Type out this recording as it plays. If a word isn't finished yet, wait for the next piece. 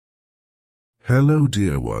Hello,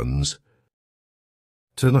 dear ones.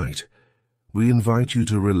 Tonight, we invite you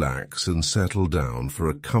to relax and settle down for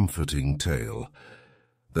a comforting tale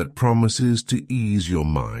that promises to ease your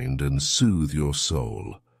mind and soothe your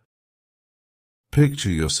soul. Picture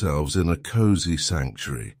yourselves in a cozy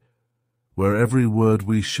sanctuary, where every word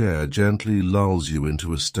we share gently lulls you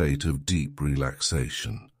into a state of deep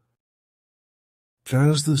relaxation.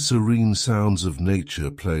 As the serene sounds of nature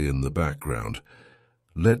play in the background,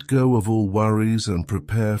 let go of all worries and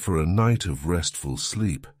prepare for a night of restful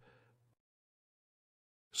sleep.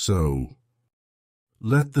 So,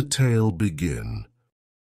 let the tale begin.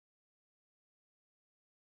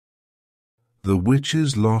 The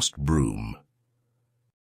Witch's Lost Broom.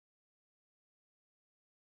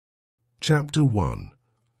 Chapter 1.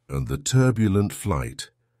 And the Turbulent Flight.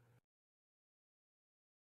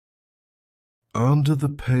 Under the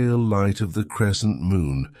pale light of the crescent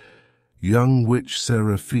moon, young witch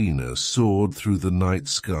Seraphina soared through the night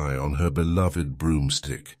sky on her beloved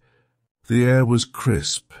broomstick. The air was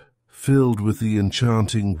crisp, filled with the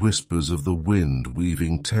enchanting whispers of the wind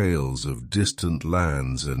weaving tales of distant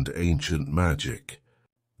lands and ancient magic.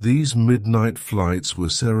 These midnight flights were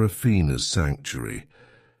Seraphina's sanctuary,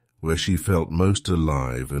 where she felt most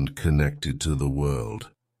alive and connected to the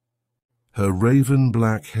world. Her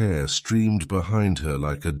raven-black hair streamed behind her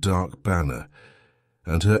like a dark banner,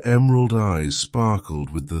 and her emerald eyes sparkled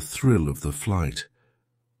with the thrill of the flight.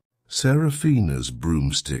 Seraphina's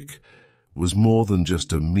broomstick was more than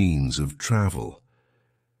just a means of travel.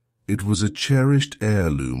 It was a cherished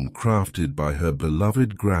heirloom crafted by her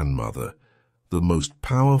beloved grandmother, the most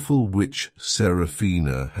powerful witch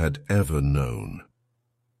Seraphina had ever known.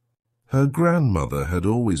 Her grandmother had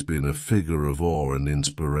always been a figure of awe and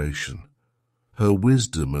inspiration, her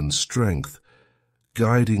wisdom and strength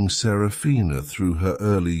guiding Seraphina through her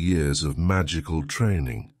early years of magical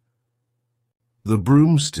training. The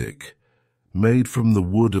broomstick, made from the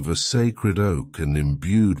wood of a sacred oak and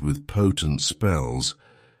imbued with potent spells,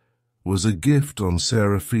 was a gift on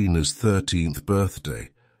Seraphina's 13th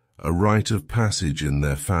birthday, a rite of passage in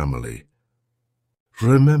their family.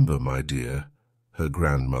 "Remember, my dear," her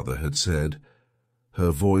grandmother had said,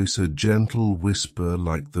 her voice a gentle whisper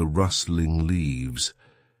like the rustling leaves,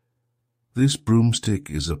 "this broomstick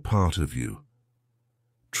is a part of you.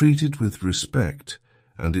 Treat it with respect,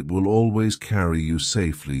 and it will always carry you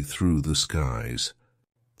safely through the skies."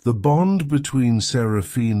 The bond between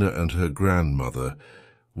Seraphina and her grandmother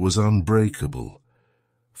was unbreakable,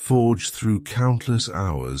 forged through countless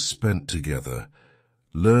hours spent together,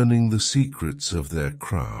 learning the secrets of their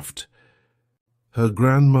craft. Her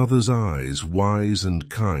grandmother's eyes, wise and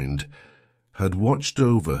kind, had watched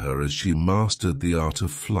over her as she mastered the art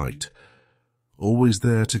of flight, always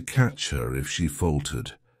there to catch her if she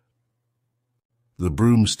faltered. The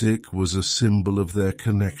broomstick was a symbol of their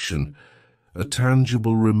connection, a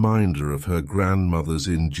tangible reminder of her grandmother's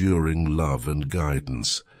enduring love and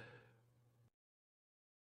guidance.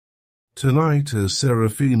 Tonight, as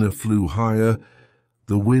Seraphina flew higher,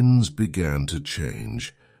 the winds began to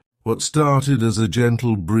change. What started as a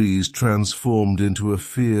gentle breeze transformed into a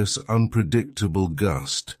fierce, unpredictable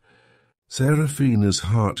gust. Seraphina's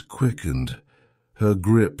heart quickened, her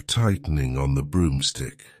grip tightening on the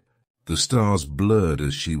broomstick. The stars blurred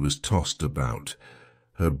as she was tossed about,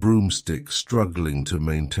 her broomstick struggling to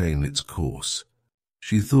maintain its course.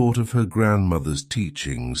 She thought of her grandmother's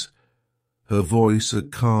teachings, her voice a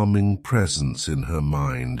calming presence in her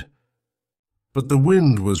mind. But the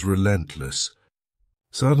wind was relentless.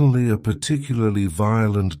 Suddenly a particularly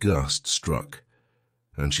violent gust struck,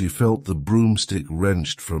 and she felt the broomstick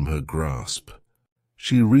wrenched from her grasp.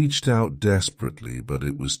 She reached out desperately, but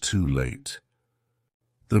it was too late.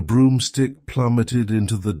 The broomstick plummeted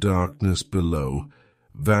into the darkness below,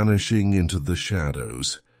 vanishing into the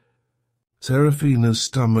shadows. Seraphina's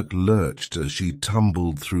stomach lurched as she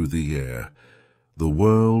tumbled through the air, the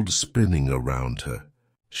world spinning around her.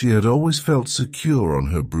 She had always felt secure on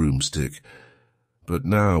her broomstick, but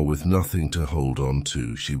now, with nothing to hold on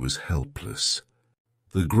to, she was helpless.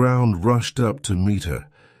 The ground rushed up to meet her,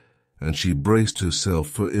 and she braced herself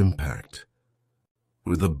for impact.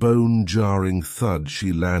 With a bone-jarring thud,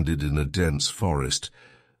 she landed in a dense forest,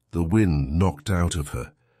 the wind knocked out of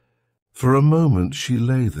her. For a moment she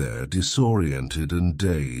lay there, disoriented and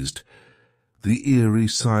dazed, the eerie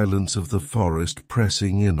silence of the forest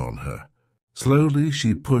pressing in on her. Slowly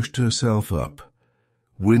she pushed herself up,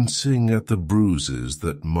 wincing at the bruises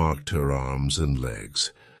that marked her arms and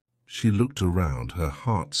legs. She looked around, her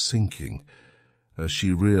heart sinking, as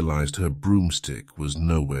she realized her broomstick was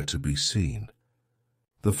nowhere to be seen.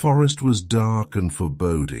 The forest was dark and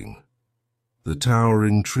foreboding. the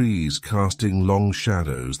towering trees casting long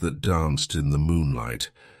shadows that danced in the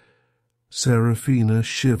moonlight. Seraphina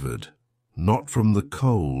shivered, not from the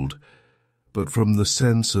cold, but from the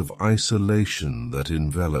sense of isolation that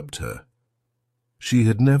enveloped her. She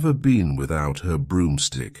had never been without her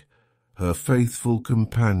broomstick, her faithful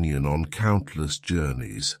companion on countless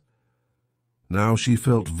journeys. Now she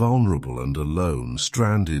felt vulnerable and alone,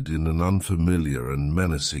 stranded in an unfamiliar and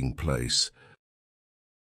menacing place.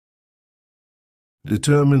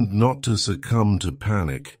 Determined not to succumb to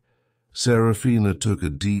panic, Seraphina took a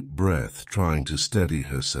deep breath, trying to steady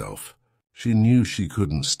herself. She knew she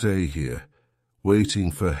couldn't stay here,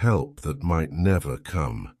 waiting for help that might never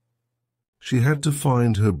come. She had to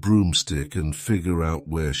find her broomstick and figure out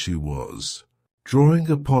where she was. Drawing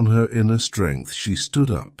upon her inner strength, she stood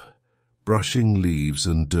up, brushing leaves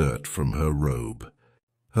and dirt from her robe.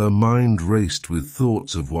 Her mind raced with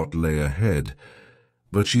thoughts of what lay ahead,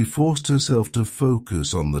 but she forced herself to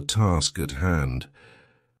focus on the task at hand.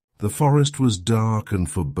 The forest was dark and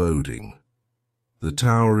foreboding, the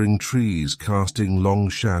towering trees casting long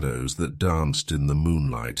shadows that danced in the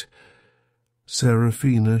moonlight.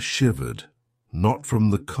 Seraphina shivered, not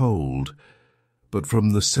from the cold, but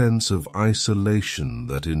from the sense of isolation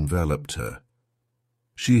that enveloped her.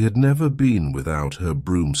 She had never been without her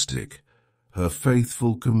broomstick, her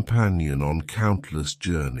faithful companion on countless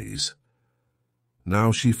journeys.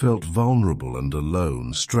 Now she felt vulnerable and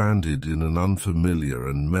alone, stranded in an unfamiliar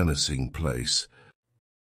and menacing place.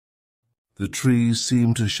 The trees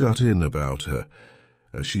seemed to shut in about her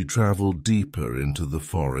as she traveled deeper into the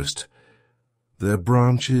forest, their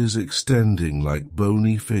branches extending like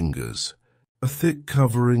bony fingers. A thick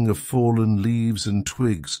covering of fallen leaves and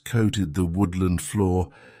twigs coated the woodland floor,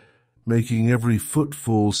 making every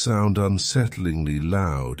footfall sound unsettlingly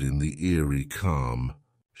loud in the eerie calm.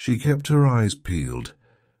 She kept her eyes peeled,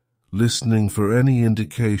 listening for any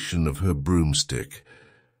indication of her broomstick,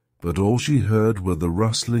 but all she heard were the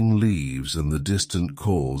rustling leaves and the distant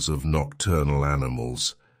calls of nocturnal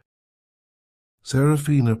animals.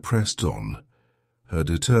 Seraphina pressed on, her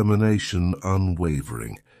determination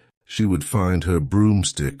unwavering. She would find her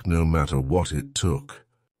broomstick no matter what it took.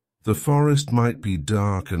 The forest might be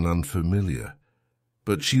dark and unfamiliar,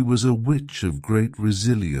 but she was a witch of great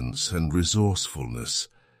resilience and resourcefulness.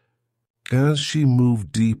 As she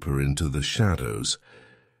moved deeper into the shadows,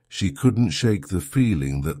 she couldn't shake the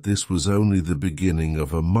feeling that this was only the beginning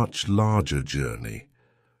of a much larger journey,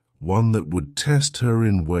 one that would test her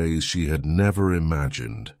in ways she had never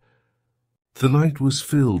imagined. The night was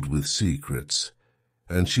filled with secrets,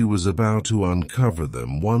 and she was about to uncover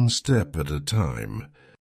them one step at a time.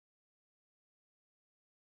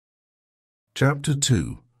 Chapter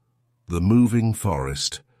 2. The Moving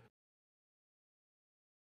Forest.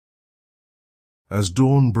 As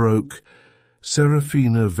dawn broke,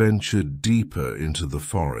 Seraphina ventured deeper into the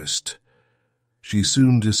forest. She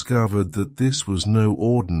soon discovered that this was no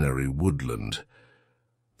ordinary woodland.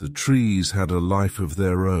 The trees had a life of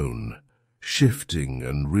their own, shifting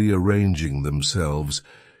and rearranging themselves,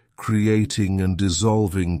 creating and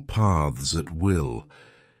dissolving paths at will.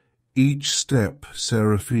 Each step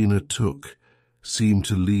Seraphina took seemed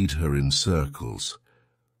to lead her in circles,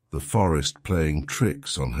 the forest playing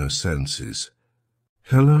tricks on her senses.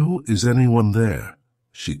 "Hello, is anyone there?"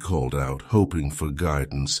 she called out, hoping for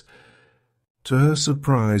guidance. To her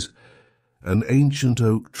surprise, an ancient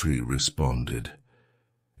oak tree responded,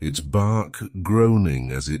 its bark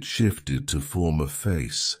groaning as it shifted to form a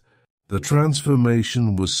face. The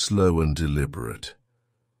transformation was slow and deliberate,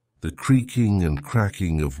 the creaking and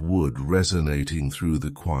cracking of wood resonating through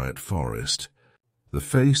the quiet forest. The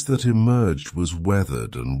face that emerged was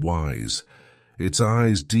weathered and wise, its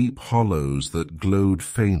eyes deep hollows that glowed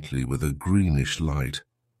faintly with a greenish light.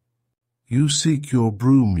 "You seek your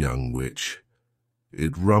broom, young witch,"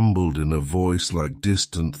 it rumbled in a voice like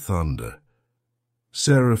distant thunder.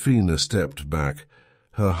 Seraphina stepped back,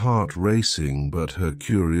 her heart racing, but her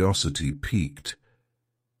curiosity piqued.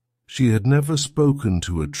 She had never spoken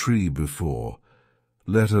to a tree before,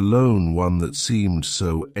 let alone one that seemed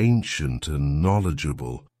so ancient and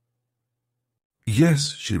knowledgeable.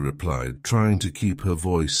 "Yes," she replied, trying to keep her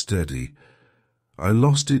voice steady. "I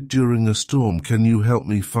lost it during a storm. Can you help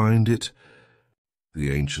me find it?" The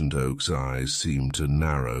ancient oak's eyes seemed to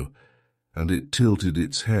narrow, and it tilted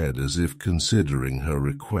its head as if considering her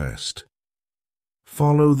request.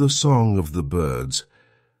 "Follow the song of the birds.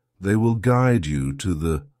 They will guide you to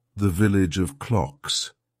the village of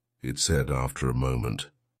clocks," it said after a moment.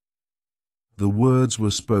 The words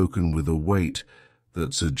were spoken with a weight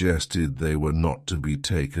that suggested they were not to be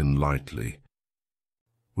taken lightly.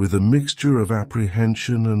 With a mixture of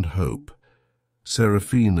apprehension and hope,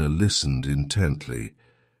 Seraphina listened intently.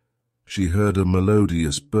 She heard a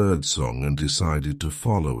melodious birdsong and decided to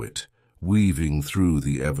follow it, weaving through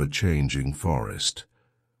the ever-changing forest.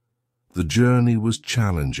 The journey was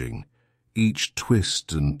challenging, each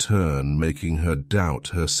twist and turn making her doubt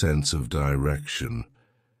her sense of direction.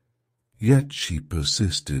 Yet she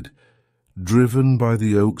persisted, driven by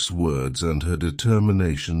the oak's words and her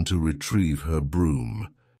determination to retrieve her broom.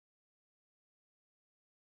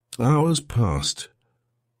 Hours passed,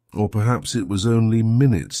 or perhaps it was only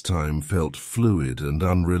minutes. Time felt fluid and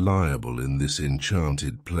unreliable in this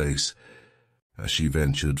enchanted place. As she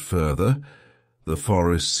ventured further, the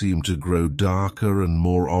forest seemed to grow darker and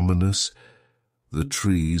more ominous, the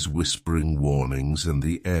trees whispering warnings and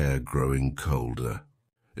the air growing colder.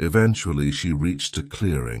 Eventually she reached a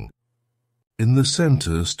clearing. In the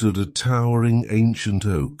center stood a towering ancient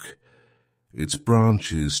oak, its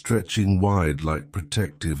branches stretching wide like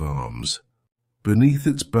protective arms. Beneath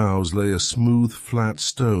its boughs lay a smooth, flat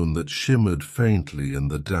stone that shimmered faintly in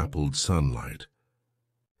the dappled sunlight.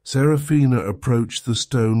 Seraphina approached the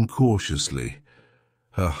stone cautiously,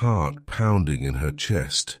 her heart pounding in her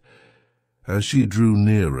chest. As she drew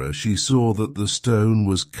nearer, she saw that the stone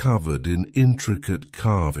was covered in intricate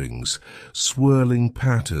carvings, swirling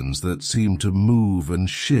patterns that seemed to move and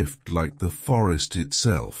shift like the forest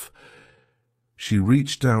itself. She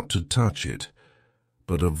reached out to touch it,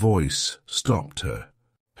 but a voice stopped her.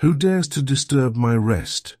 "Who dares to disturb my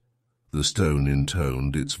rest?" the stone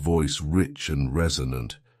intoned, its voice rich and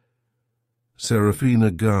resonant.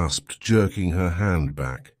 Seraphina gasped, jerking her hand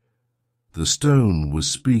back. The stone was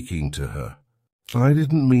speaking to her. "I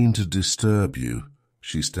didn't mean to disturb you,"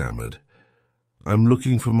 she stammered. "I'm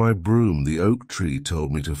looking for my broom. The oak tree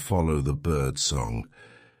told me to follow the bird song."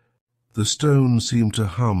 The stone seemed to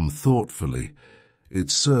hum thoughtfully,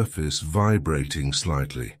 its surface vibrating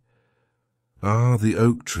slightly. "Ah, the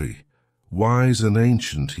oak tree. Wise and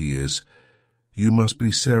ancient he is. You must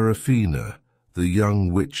be Seraphina, the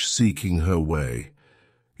young witch seeking her way.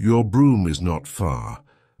 Your broom is not far,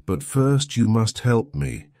 but first you must help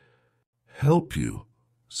me." "Help you?"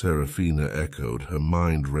 Seraphina echoed, her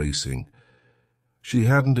mind racing. She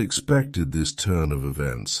hadn't expected this turn of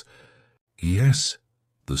events. "Yes,"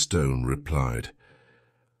 the stone replied.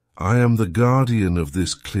 "I am the guardian of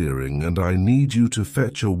this clearing, and I need you to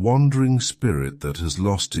fetch a wandering spirit that has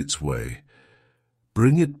lost its way.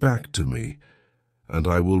 Bring it back to me, and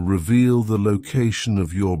I will reveal the location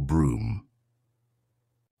of your broom."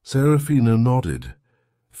 Seraphina nodded,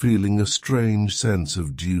 feeling a strange sense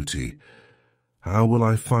of duty. How will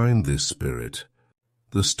I find this spirit?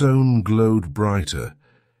 The stone glowed brighter,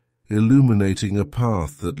 illuminating a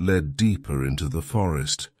path that led deeper into the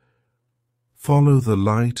forest. "Follow the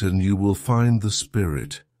light and you will find the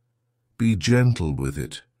spirit. Be gentle with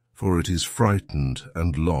it, for it is frightened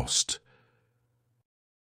and lost."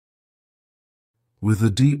 With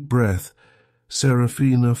a deep breath,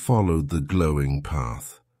 Seraphina followed the glowing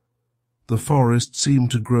path. The forest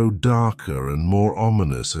seemed to grow darker and more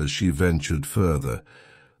ominous as she ventured further,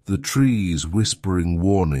 the trees whispering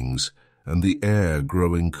warnings and the air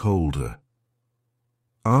growing colder.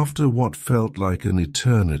 After what felt like an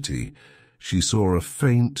eternity, she saw a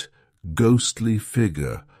faint, ghostly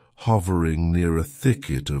figure hovering near a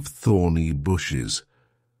thicket of thorny bushes.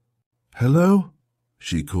 "Hello?"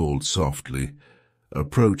 she called softly,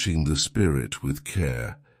 approaching the spirit with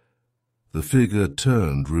care. The figure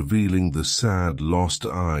turned, revealing the sad, lost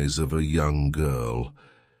eyes of a young girl.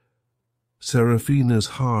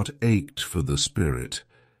 Seraphina's heart ached for the spirit,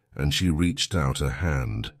 and she reached out a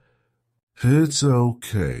hand. "It's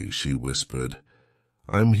okay," she whispered.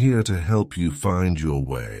 "I'm here to help you find your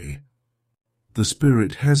way." The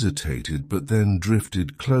spirit hesitated, but then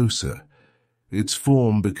drifted closer, its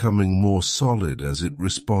form becoming more solid as it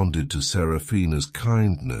responded to Seraphina's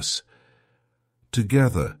kindness.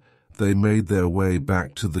 Together, they made their way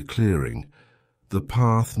back to the clearing, the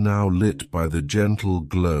path now lit by the gentle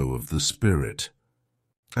glow of the spirit.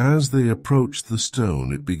 As they approached the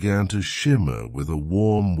stone, it began to shimmer with a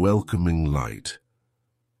warm, welcoming light.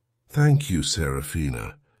 "Thank you,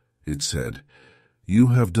 Seraphina," it said. "You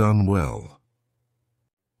have done well."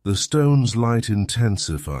 The stone's light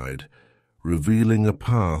intensified, revealing a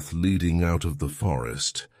path leading out of the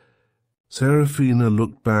forest. Seraphina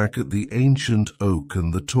looked back at the ancient oak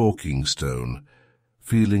and the talking stone,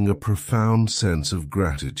 feeling a profound sense of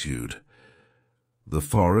gratitude. The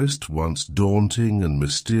forest, once daunting and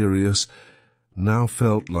mysterious, now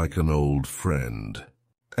felt like an old friend.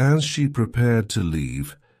 As she prepared to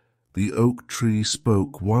leave, the oak tree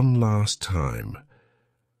spoke one last time,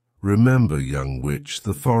 Remember, young witch,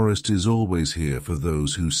 the forest is always here for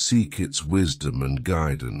those who seek its wisdom and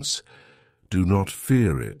guidance. Do not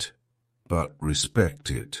fear it, but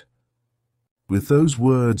respect it." With those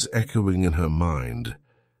words echoing in her mind,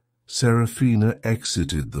 Seraphina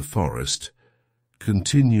exited the forest,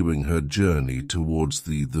 continuing her journey towards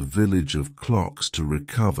the village of clocks to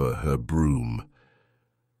recover her broom.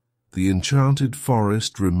 The enchanted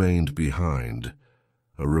forest remained behind,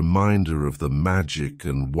 a reminder of the magic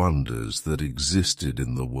and wonders that existed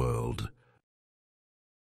in the world.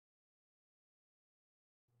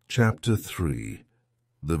 Chapter 3.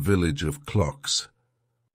 The Village of Clocks.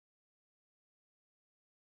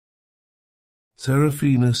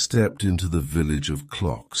 Seraphina stepped into the village of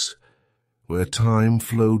clocks, where time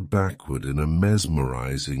flowed backward in a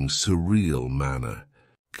mesmerizing, surreal manner.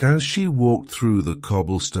 As she walked through the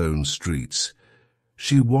cobblestone streets,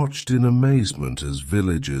 she watched in amazement as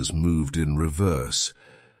villagers moved in reverse,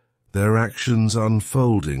 their actions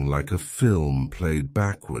unfolding like a film played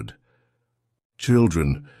backward.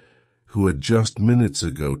 Children, who had just minutes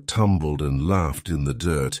ago tumbled and laughed in the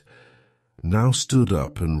dirt, now stood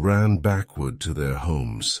up and ran backward to their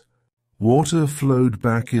homes. Water flowed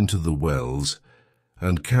back into the wells,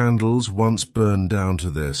 and candles once burned down to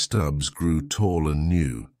their stubs grew tall and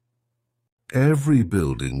new. Every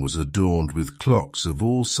building was adorned with clocks of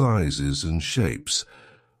all sizes and shapes,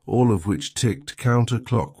 all of which ticked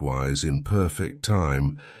counterclockwise in perfect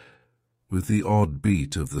time with the odd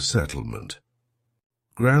beat of the settlement.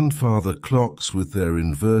 Grandfather clocks with their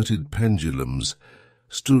inverted pendulums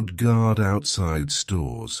stood guard outside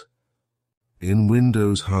stores. In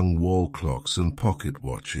windows hung wall clocks and pocket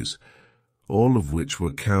watches, all of which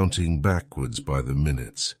were counting backwards by the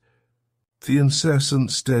minutes. The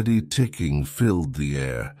incessant, steady ticking filled the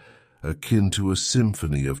air, akin to a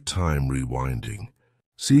symphony of time rewinding.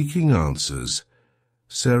 Seeking answers,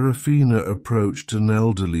 Seraphina approached an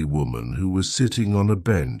elderly woman who was sitting on a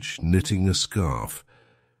bench knitting a scarf.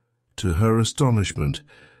 To her astonishment,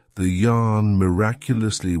 the yarn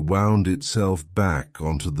miraculously wound itself back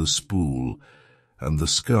onto the spool, and the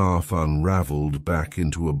scarf unraveled back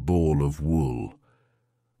into a ball of wool.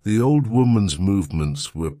 The old woman's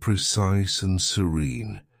movements were precise and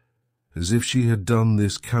serene, as if she had done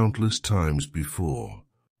this countless times before.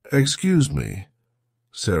 "Excuse me,"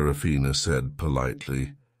 Seraphina said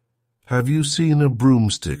politely. "Have you seen a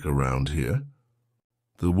broomstick around here?"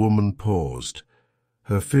 The woman paused,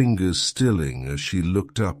 her fingers stilling as she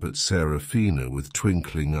looked up at Seraphina with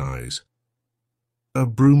twinkling eyes. "A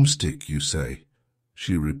broomstick, you say?"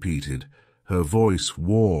 she repeated, her voice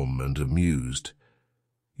warm and amused.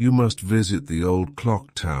 "You must visit the old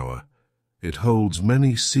clock tower. It holds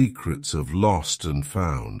many secrets of lost and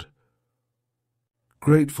found."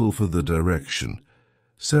 Grateful for the direction,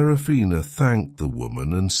 Seraphina thanked the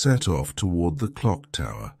woman and set off toward the clock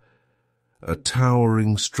tower, a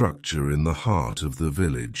towering structure in the heart of the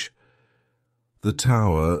village. The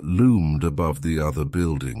tower loomed above the other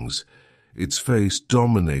buildings, its face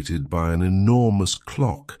dominated by an enormous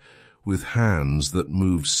clock with hands that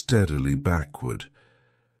moved steadily backward.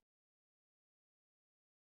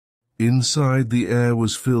 Inside, the air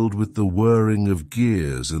was filled with the whirring of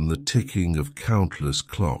gears and the ticking of countless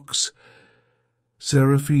clocks.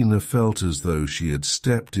 Seraphina felt as though she had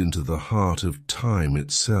stepped into the heart of time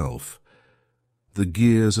itself. The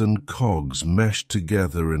gears and cogs meshed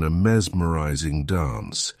together in a mesmerizing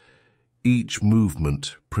dance, each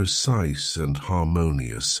movement precise and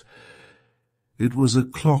harmonious. It was a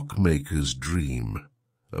clockmaker's dream,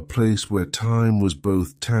 a place where time was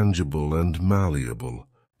both tangible and malleable.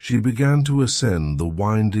 She began to ascend the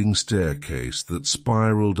winding staircase that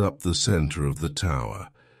spiraled up the center of the tower.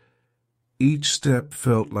 Each step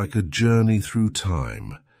felt like a journey through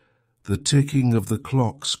time, the ticking of the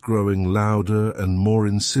clocks growing louder and more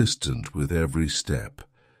insistent with every step.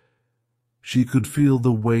 She could feel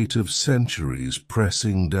the weight of centuries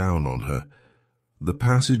pressing down on her, the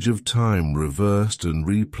passage of time reversed and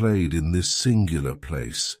replayed in this singular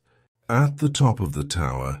place. At the top of the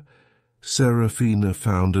tower, Seraphina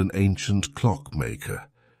found an ancient clockmaker,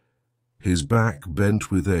 his back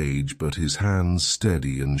bent with age but his hands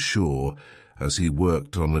steady and sure as he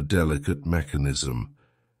worked on a delicate mechanism.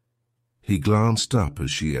 He glanced up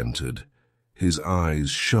as she entered, his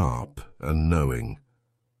eyes sharp and knowing.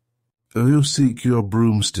 "You seek your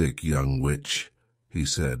broomstick, young witch," he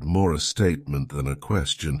said, more a statement than a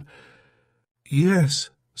question.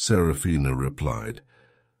 "Yes," Seraphina replied,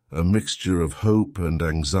 a mixture of hope and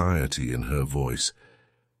anxiety in her voice.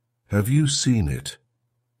 "Have you seen it?"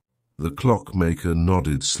 The clockmaker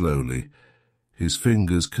nodded slowly, his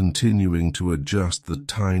fingers continuing to adjust the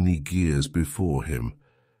tiny gears before him.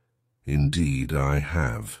 Indeed, I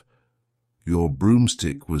have. Your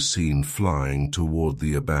broomstick was seen flying toward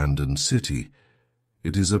the abandoned city.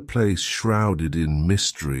 It is a place shrouded in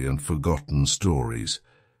mystery and forgotten stories.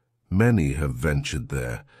 Many have ventured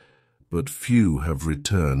there, but few have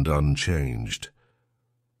returned unchanged.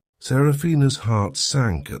 Seraphina's heart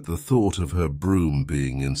sank at the thought of her broom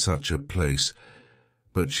being in such a place,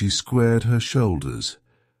 but she squared her shoulders,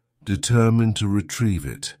 determined to retrieve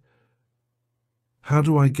it. "How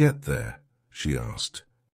do I get there?" she asked.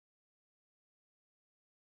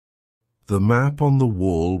 The map on the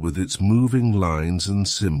wall with its moving lines and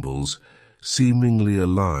symbols, seemingly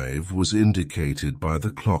alive, was indicated by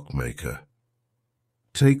the clockmaker.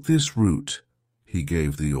 "Take this route," he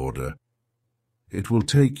gave the order. "It will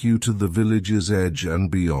take you to the village's edge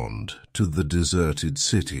and beyond, to the deserted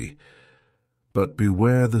city. But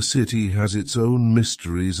beware, the city has its own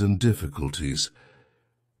mysteries and difficulties.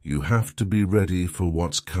 You have to be ready for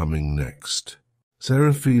what's coming next."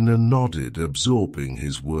 Seraphina nodded, absorbing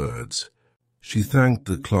his words. She thanked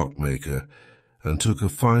the clockmaker and took a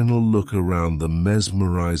final look around the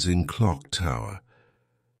mesmerizing clock tower.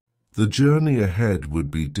 The journey ahead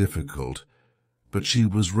would be difficult, but she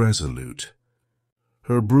was resolute.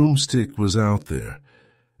 Her broomstick was out there,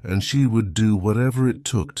 and she would do whatever it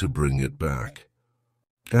took to bring it back.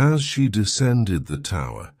 As she descended the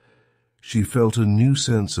tower, she felt a new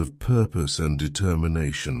sense of purpose and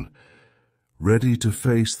determination, ready to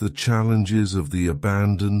face the challenges of the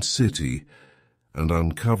abandoned city and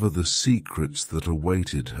uncover the secrets that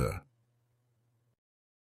awaited her.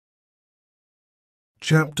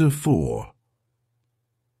 Chapter 4.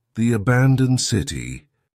 The Abandoned City.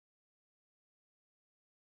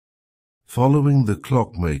 Following the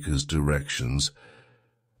clockmaker's directions,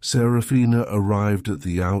 Seraphina arrived at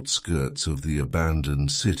the outskirts of the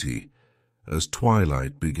abandoned city as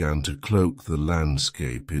twilight began to cloak the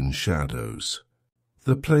landscape in shadows.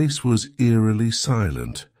 The place was eerily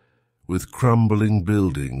silent, with crumbling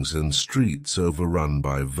buildings and streets overrun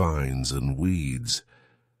by vines and weeds.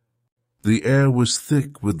 The air was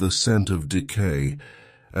thick with the scent of decay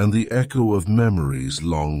and the echo of memories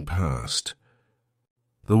long past.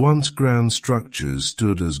 The once grand structures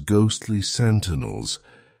stood as ghostly sentinels,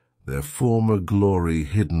 their former glory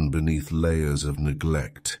hidden beneath layers of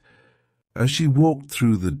neglect. As she walked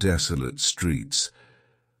through the desolate streets,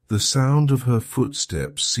 the sound of her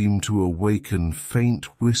footsteps seemed to awaken faint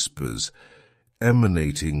whispers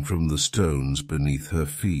emanating from the stones beneath her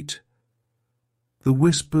feet. The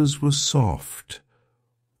whispers were soft,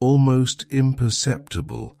 almost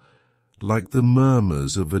imperceptible, like the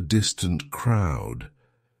murmurs of a distant crowd.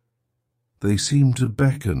 They seemed to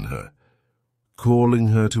beckon her, calling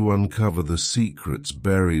her to uncover the secrets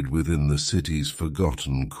buried within the city's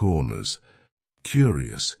forgotten corners.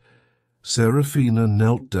 Curious, Seraphina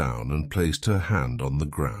knelt down and placed her hand on the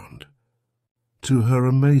ground. To her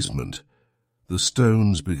amazement, the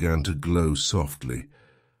stones began to glow softly,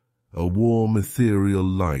 a warm ethereal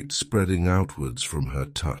light spreading outwards from her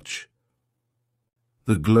touch.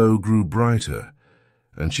 The glow grew brighter,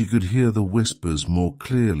 and she could hear the whispers more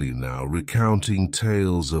clearly now, recounting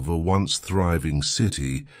tales of a once thriving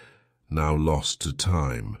city, now lost to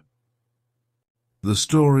time. The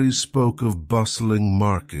stories spoke of bustling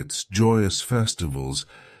markets, joyous festivals,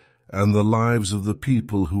 and the lives of the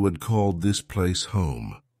people who had called this place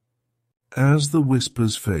home. As the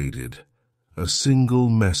whispers faded, a single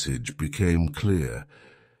message became clear.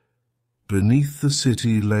 Beneath the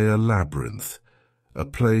city lay a labyrinth, a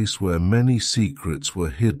place where many secrets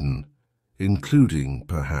were hidden, including,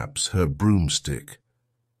 perhaps, her broomstick.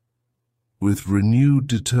 With renewed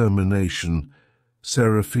determination,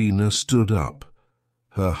 Seraphina stood up,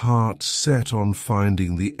 her heart set on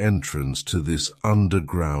finding the entrance to this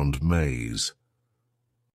underground maze.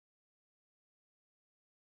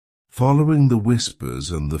 Following the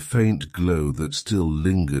whispers and the faint glow that still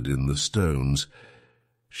lingered in the stones,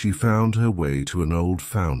 she found her way to an old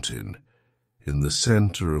fountain in the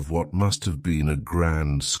center of what must have been a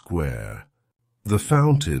grand square. The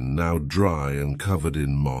fountain, now dry and covered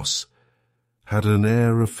in moss, had an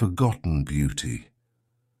air of forgotten beauty.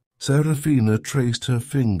 Seraphina traced her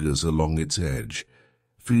fingers along its edge,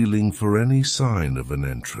 feeling for any sign of an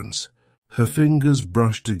entrance. Her fingers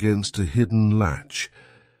brushed against a hidden latch,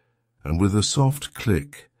 and with a soft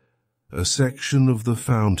click, a section of the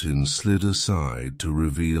fountain slid aside to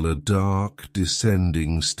reveal a dark,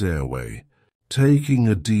 descending stairway. Taking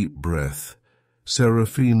a deep breath,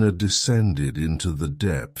 Seraphina descended into the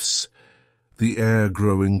depths, the air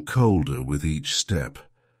growing colder with each step.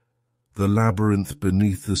 The labyrinth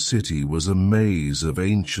beneath the city was a maze of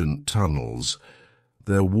ancient tunnels,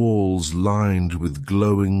 their walls lined with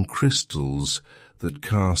glowing crystals that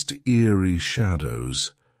cast eerie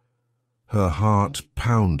shadows. Her heart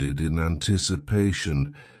pounded in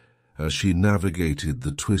anticipation as she navigated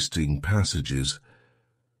the twisting passages,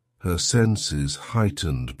 her senses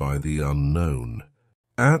heightened by the unknown.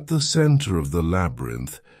 At the center of the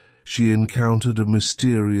labyrinth, she encountered a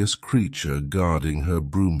mysterious creature guarding her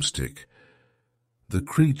broomstick. The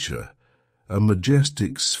creature, a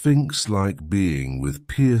majestic sphinx-like being with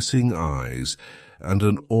piercing eyes and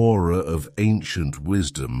an aura of ancient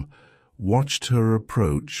wisdom, watched her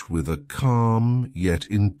approach with a calm yet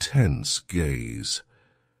intense gaze.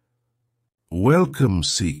 "Welcome,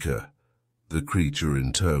 Seeker," the creature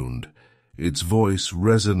intoned, its voice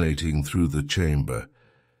resonating through the chamber.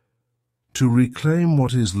 "To reclaim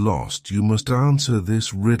what is lost, you must answer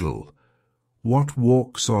this riddle. What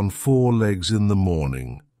walks on 4 legs in the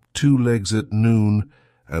morning, 2 legs at noon,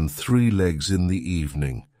 and 3 legs in the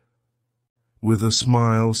evening?" With a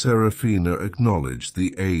smile, Seraphina acknowledged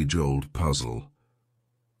the age-old puzzle.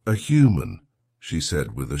 "A human," she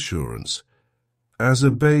said with assurance. "As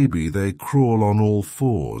a baby, they crawl on all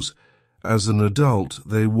 4s. As an adult,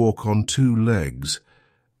 they walk on 2 legs,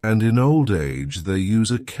 and in old age, they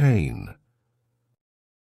use a cane."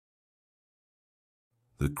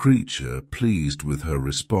 The creature, pleased with her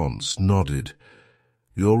response, nodded.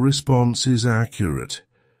 "Your response is accurate.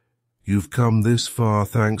 You've come this far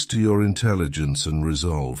thanks to your intelligence and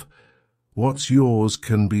resolve. What's yours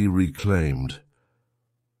can be reclaimed."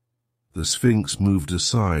 The Sphinx moved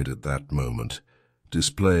aside at that moment,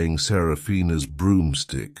 displaying Seraphina's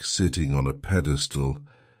broomstick sitting on a pedestal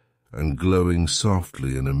and glowing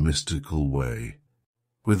softly in a mystical way.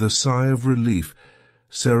 With a sigh of relief,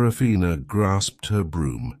 Seraphina grasped her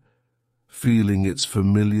broom, feeling its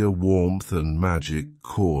familiar warmth and magic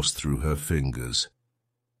course through her fingers.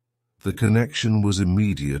 The connection was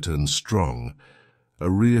immediate and strong, a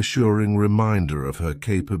reassuring reminder of her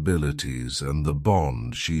capabilities and the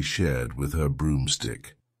bond she shared with her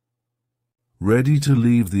broomstick. Ready to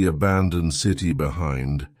leave the abandoned city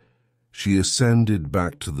behind, she ascended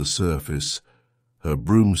back to the surface, her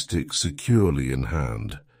broomstick securely in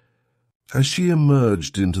hand. As she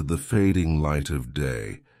emerged into the fading light of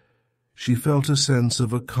day, she felt a sense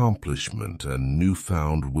of accomplishment and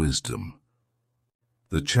newfound wisdom.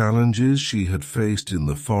 The challenges she had faced in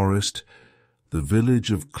the forest, the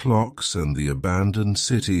village of clocks, and the abandoned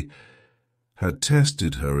city had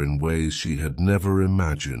tested her in ways she had never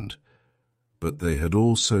imagined, but they had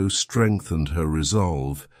also strengthened her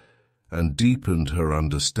resolve and deepened her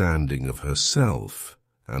understanding of herself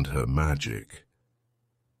and her magic.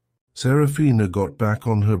 Seraphina got back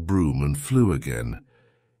on her broom and flew again,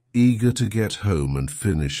 eager to get home and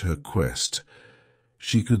finish her quest.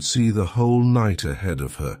 She could see the whole night ahead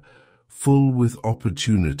of her, full with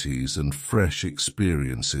opportunities and fresh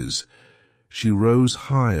experiences. She rose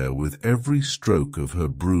higher with every stroke of her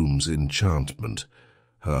broom's enchantment,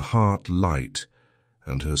 her heart light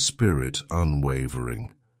and her spirit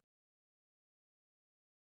unwavering.